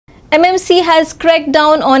MMC has cracked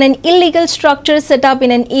down on an illegal structure set up in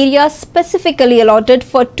an area specifically allotted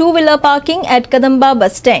for two-wheeler parking at Kadamba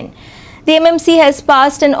bus stand. The MMC has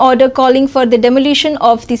passed an order calling for the demolition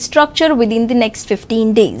of the structure within the next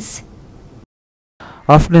 15 days.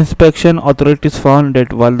 After inspection, authorities found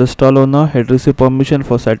that while the stall owner had received permission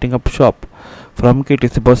for setting up shop from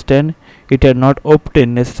KTC bus stand, it had not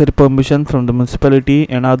obtained necessary permission from the municipality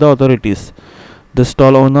and other authorities. The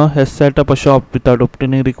stall owner has set up a shop without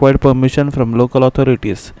obtaining required permission from local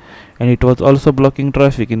authorities, and it was also blocking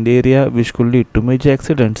traffic in the area, which could lead to major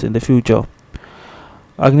accidents in the future.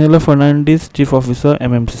 Agnella Fernandez, Chief Officer,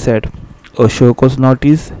 MMC said, a show cause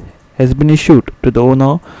notice has been issued to the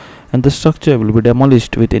owner and the structure will be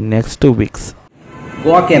demolished within next 2 weeks.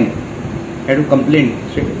 Goa camp had to complain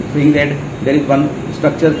saying that there is one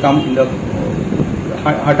structure come in the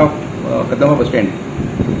heart of Kadamba bus stand,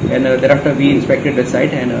 and thereafter we inspected the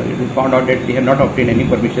site and it was found out that they have not obtained any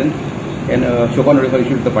permission, and show cause notice was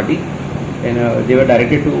issued to the party, and they were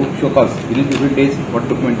directed to show cause within 15 days what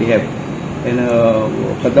document they have. And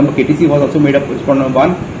Kadamba KTC was also made up respondent number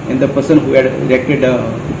 1, and the person who had erected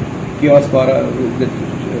kiosk or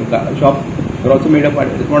the shop were also made up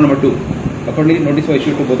respondent number 2. Accordingly, notice was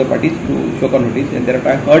issued to both the parties to show cause notice, and thereafter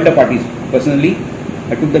I heard the parties personally.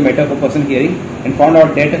 I took the matter of a person hearing and found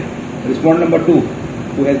out that respondent number 2,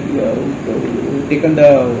 who has taken the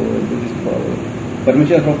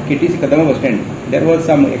permission from KTC Kadamba bus stand, there was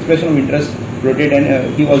some expression of interest floated,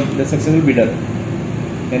 and he was the successful bidder.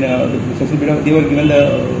 And the successful bidder, they were given the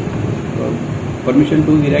permission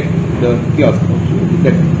to erect the kiosk,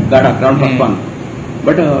 that Gada, ground plus 1.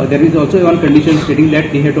 But there is also one condition stating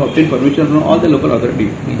that they have to obtain permission from all the local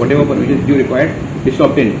authorities. Whatever permission you required, they should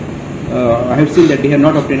obtain. I have seen that they have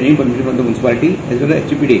not obtained any permission from the municipality as well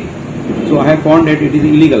as HPD. So I have found that it is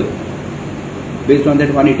illegal. Based on that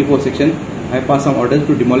 184 section, I have passed some orders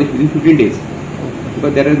to demolish within 15 days.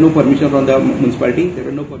 Because there is no permission from the municipality, there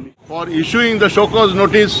is no permission. For issuing the show cause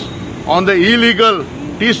notice on the illegal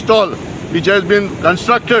tea stall which has been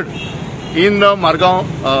constructed in the Margaon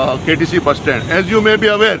KTC bus stand. As you may be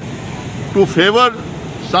aware, to favor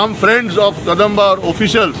some friends of Kadamba or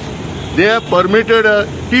officials, they have permitted a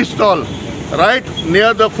tea stall right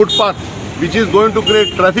near the footpath, which is going to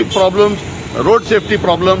create traffic problems, road safety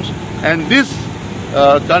problems, and this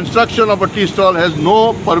construction of a tea stall has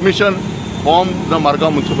no permission from the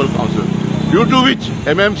Margaon Municipal Council, due to which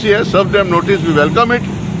MMC has served them notice. We welcome it,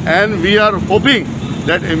 and we are hoping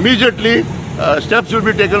that immediately steps will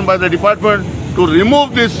be taken by the department to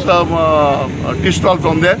remove this tea stall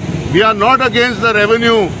from there. We are not against the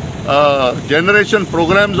revenue generation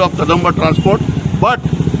programs of Kadamba Transport, but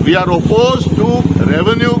we are opposed to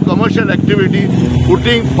revenue commercial activity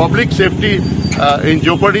putting public safety in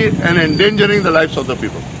jeopardy and endangering the lives of the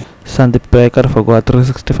people. Sandeep Pekar for Goa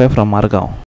 365 from Margaon.